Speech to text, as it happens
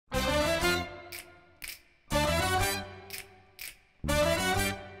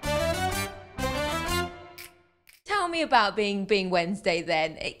me about being Wednesday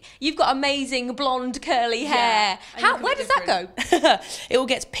then. You've got amazing blonde curly hair. Where does that go? It all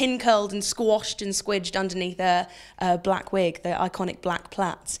gets pin curled and squashed and squidged underneath a black wig, the iconic black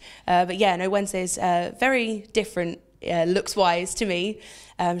plaits. But yeah, no, Wednesday's very different looks-wise to me.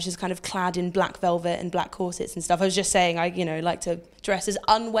 She's kind of clad in black velvet and black corsets and stuff. I was just saying, I like to dress as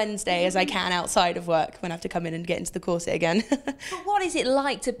un-Wednesday as I can outside of work when I have to come in and get into the corset again. But what is it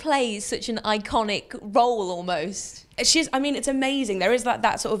like to play such an iconic role almost? It's amazing. There is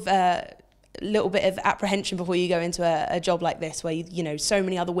that sort of little bit of apprehension before you go into a job like this, where so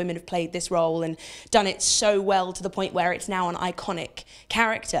many other women have played this role and done it so well to the point where it's now an iconic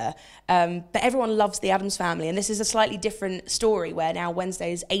character. But everyone loves the Addams family, and this is a slightly different story where now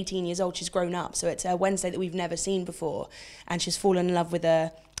Wednesday is 18 years old. She's grown up, so it's a Wednesday that we've never seen before, and she's fallen in love with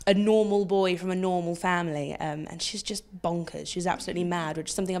a normal boy from a normal family, and she's just bonkers. She's absolutely mad, which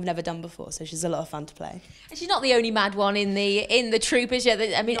is something I've never done before, so she's a lot of fun to play. And she's not the only mad one in the troupe, is she?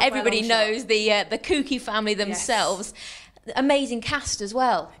 I mean, everybody knows the Kooky family themselves. Yes. Amazing cast as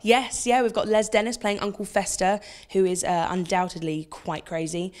well. Yes, yeah, we've got Les Dennis playing Uncle Fester, who is undoubtedly quite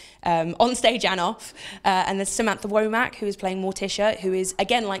crazy, on stage and off. And there's Samantha Womack, who is playing Morticia, who is,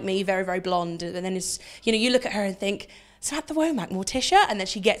 again, like me, very, very blonde. And then you look at her and think, Samantha Womack, Morticia? And then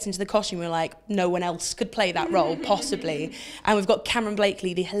she gets into the costume and we're like, no one else could play that role, possibly. And we've got Cameron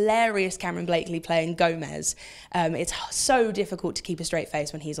Blakely, the hilarious Cameron Blakely playing Gomez. It's so difficult to keep a straight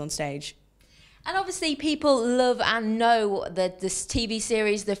face when he's on stage. And obviously people love and know this TV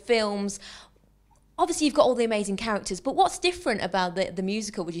series, the films. Obviously you've got all the amazing characters, but what's different about the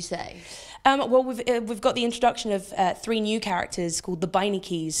musical, would you say? Well, we've got the introduction of 3 new characters called the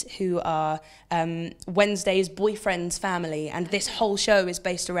Beinekeys, who are Wednesday's boyfriend's family, and this whole show is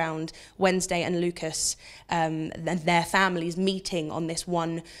based around Wednesday and Lucas and their families meeting on this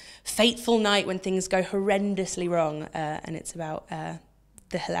one fateful night when things go horrendously wrong, and it's about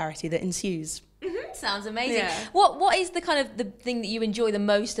the hilarity that ensues. Sounds amazing. Yeah. What is the kind of the thing that you enjoy the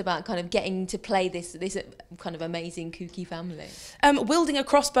most about kind of getting to play this kind of amazing kooky family? Wielding a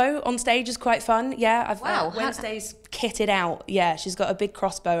crossbow on stage is quite fun. Yeah, Wow. Wednesday's kitted out. Yeah, she's got a big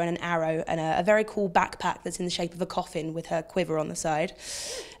crossbow and an arrow and a very cool backpack that's in the shape of a coffin with her quiver on the side.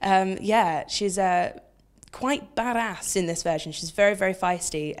 Yeah, she's quite badass in this version. She's very, very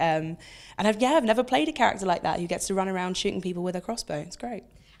feisty. And I've never played a character like that who gets to run around shooting people with a crossbow. It's great.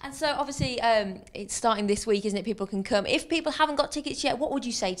 And so obviously it's starting this week, isn't it? People can come. If people haven't got tickets yet, what would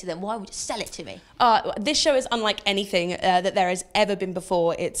you say to them? Why would you sell it to me? This show is unlike anything that there has ever been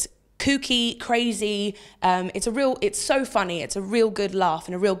before. It's kooky, crazy. It's so funny. It's a real good laugh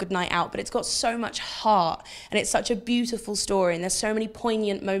and a real good night out, but it's got so much heart and it's such a beautiful story and there's so many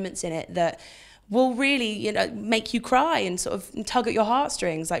poignant moments in it that will really, make you cry and sort of tug at your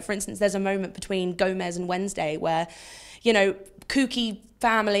heartstrings. Like, for instance, there's a moment between Gomez and Wednesday where, kooky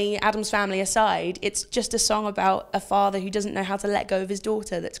family, Addams family aside, it's just a song about a father who doesn't know how to let go of his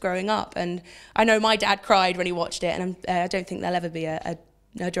daughter that's growing up. And I know my dad cried when he watched it, and I don't think there'll ever be a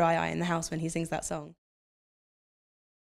dry eye in the house when he sings that song.